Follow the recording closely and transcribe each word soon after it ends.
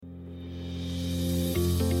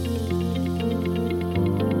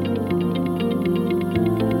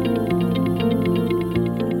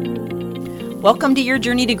Welcome to Your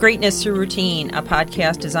Journey to Greatness Through Routine, a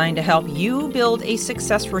podcast designed to help you build a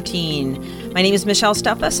success routine. My name is Michelle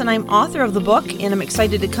Steffes, and I'm author of the book, and I'm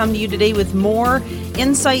excited to come to you today with more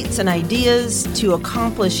insights and ideas to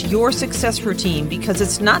accomplish your success routine, because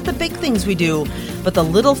it's not the big things we do, but the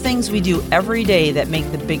little things we do every day that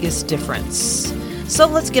make the biggest difference. So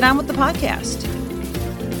let's get on with the podcast.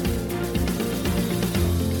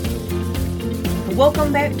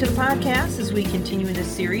 Welcome back to the podcast as we continue this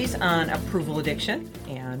series on approval addiction.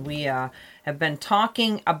 And we have been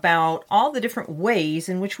talking about all the different ways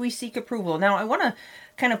in which we seek approval. Now, I want to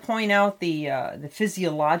kind of point out the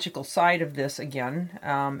physiological side of this again,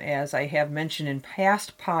 as I have mentioned in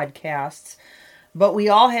past podcasts. But we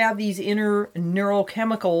all have these inner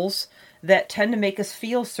neurochemicals that tend to make us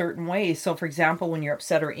feel certain ways. So, for example, when you're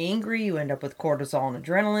upset or angry, you end up with cortisol and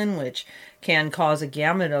adrenaline, which can cause a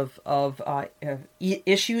gamut of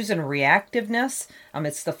issues and reactiveness.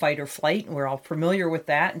 It's the fight or flight, and we're all familiar with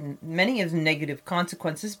that, and many of the negative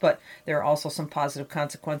consequences, but there are also some positive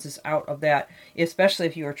consequences out of that, especially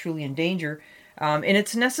if you are truly in danger. And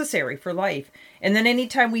it's necessary for life. And then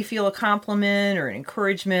anytime we feel a compliment or an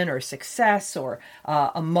encouragement or success or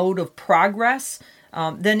a mode of progress,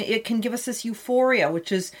 then it can give us this euphoria,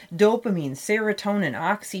 which is dopamine, serotonin,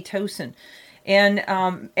 oxytocin.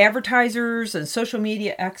 And advertisers and social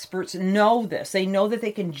media experts know this. They know that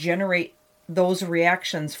they can generate those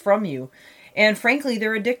reactions from you. And frankly,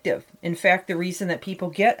 they're addictive. In fact, the reason that people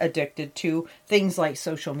get addicted to things like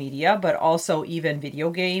social media, but also even video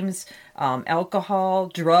games, alcohol,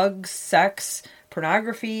 drugs, sex,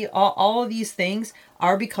 pornography, all of these things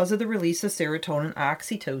are because of the release of serotonin,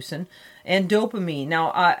 oxytocin, and dopamine.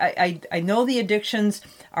 Now, I know the addictions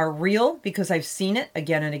are real because I've seen it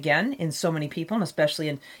again and again in so many people, and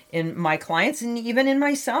especially in my clients and even in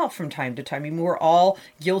myself from time to time. I mean, we're all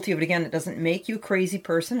guilty of it. Again, it doesn't make you a crazy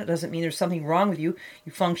person. It doesn't mean there's something wrong with you.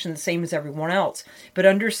 You function the same as everyone else. But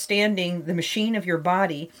understanding the machine of your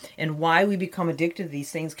body and why we become addicted to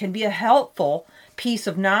these things can be a helpful piece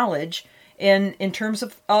of knowledge in terms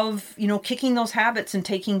of kicking those habits and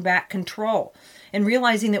taking back control, and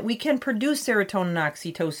realizing that we can produce serotonin,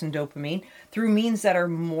 oxytocin, dopamine through means that are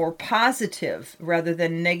more positive rather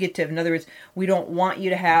than negative. In other words, we don't want you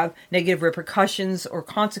to have negative repercussions or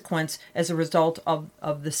consequence as a result of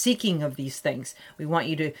the seeking of these things. We want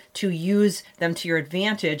you to use them to your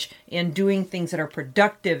advantage in doing things that are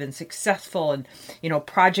productive and successful, and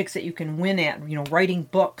projects that you can win at, writing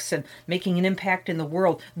books and making an impact in the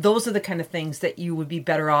world. Those are the kind of things that you would be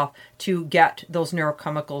better off to get those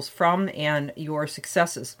neurochemicals from and your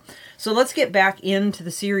successes. So let's get back into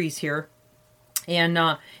the series here.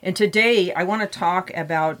 And today I want to talk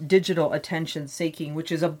about digital attention seeking,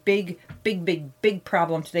 which is a big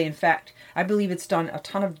problem today. In fact, I believe it's done a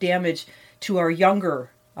ton of damage to our younger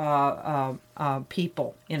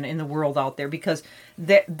people in the world out there, because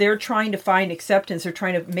they're trying to find acceptance. They're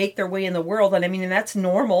trying to make their way in the world. And that's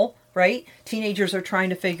normal, right? Teenagers are trying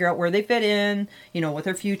to figure out where they fit in, what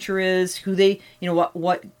their future is, who they,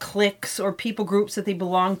 what cliques or people groups that they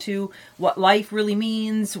belong to, what life really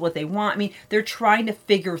means, what they want. They're trying to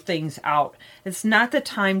figure things out. It's not the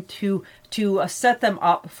time to set them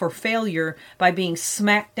up for failure by being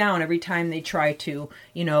smacked down every time they try to,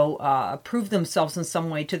 prove themselves in some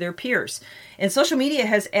way to their peers. And social media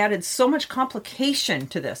has added so much complication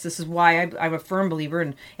to this. This is why I'm a firm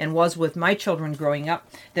believer, and was with my children growing up,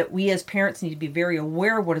 that we as parents need to be very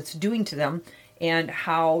aware of what it's doing to them and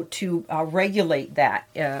how to regulate that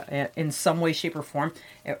in some way, shape, or form,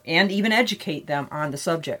 and even educate them on the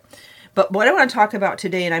subject. But what I want to talk about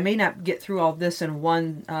today, and I may not get through all this in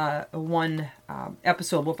one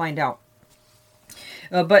episode, we'll find out.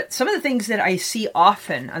 But some of the things that I see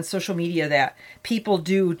often on social media that people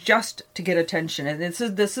do just to get attention, and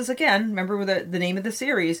this is again, remember the name of the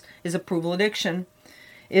series is Approval Addiction,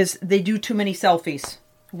 is they do too many selfies,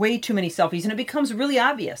 way too many selfies, and it becomes really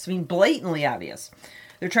obvious. Blatantly obvious.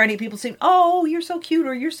 They're trying to get people saying, "Oh, you're so cute,"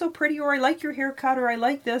 or "You're so pretty," or "I like your haircut," or "I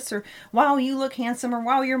like this," or "Wow, you look handsome," or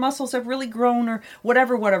 "Wow, your muscles have really grown," or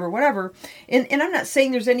whatever. And I'm not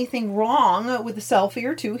saying there's anything wrong with a selfie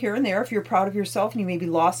or two here and there if you're proud of yourself and you maybe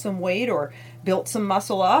lost some weight or built some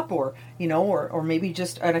muscle up, or or maybe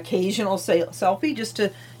just an occasional selfie just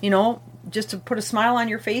to put a smile on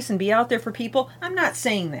your face and be out there for people. I'm not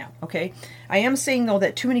saying that, okay? I am saying, though,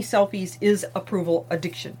 that too many selfies is approval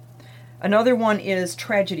addiction. Another one is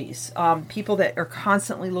tragedies. People that are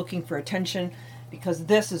constantly looking for attention because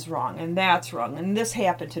this is wrong and that's wrong and this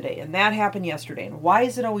happened today and that happened yesterday and why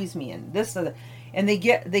is it always me and this and they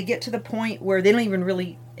get to the point where they don't even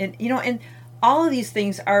really and all of these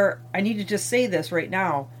things are, I need to just say this right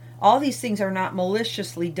now, all these things are not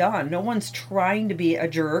maliciously done. No one's trying to be a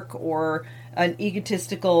jerk or an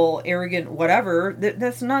egotistical, arrogant, whatever.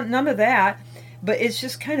 That's not none of that. But it's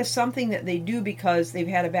just kind of something that they do because they've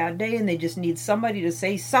had a bad day and they just need somebody to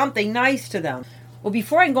say something nice to them. Well,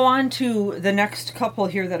 before I go on to the next couple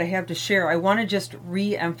here that I have to share, I want to just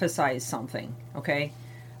re-emphasize something, okay?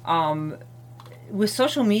 With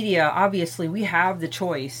social media, obviously, we have the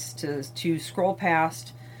choice to scroll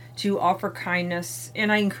past, to offer kindness,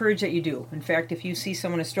 and I encourage that you do. In fact, if you see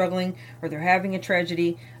someone is struggling or they're having a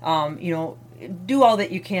tragedy, do all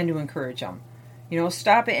that you can to encourage them.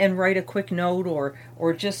 Stop it and write a quick note,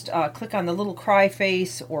 or just click on the little cry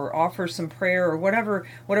face, or offer some prayer, or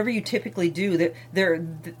whatever you typically do.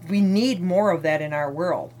 We need more of that in our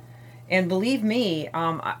world. And believe me,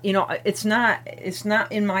 it's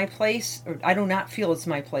not in my place, or I do not feel it's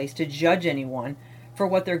my place to judge anyone for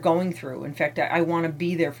what they're going through. In fact, I want to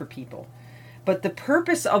be there for people. But the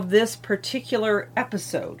purpose of this particular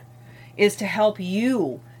episode is to help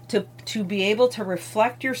you to be able to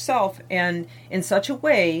reflect yourself, and in such a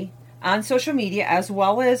way on social media as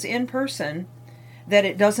well as in person that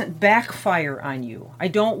it doesn't backfire on you. I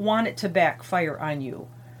don't want it to backfire on you.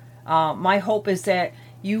 My hope is that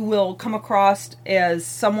you will come across as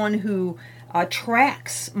someone who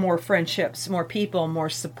attracts more friendships, more people, more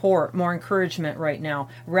support, more encouragement right now,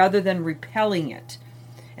 rather than repelling it.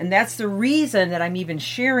 And that's the reason that I'm even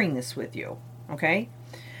sharing this with you, okay?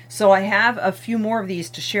 So I have a few more of these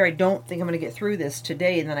to share. I don't think I'm going to get through this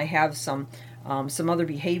today, and then I have some other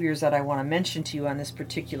behaviors that I want to mention to you on this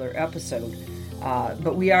particular episode.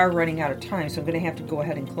 But we are running out of time, so I'm going to have to go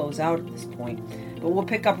ahead and close out at this point. But we'll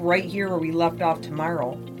pick up right here where we left off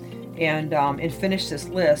tomorrow, and finish this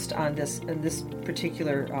list on this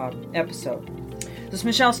particular episode. This is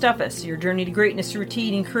Michelle Steffes, your journey to greatness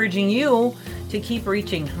routine, encouraging you to keep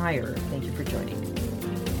reaching higher. Thank you.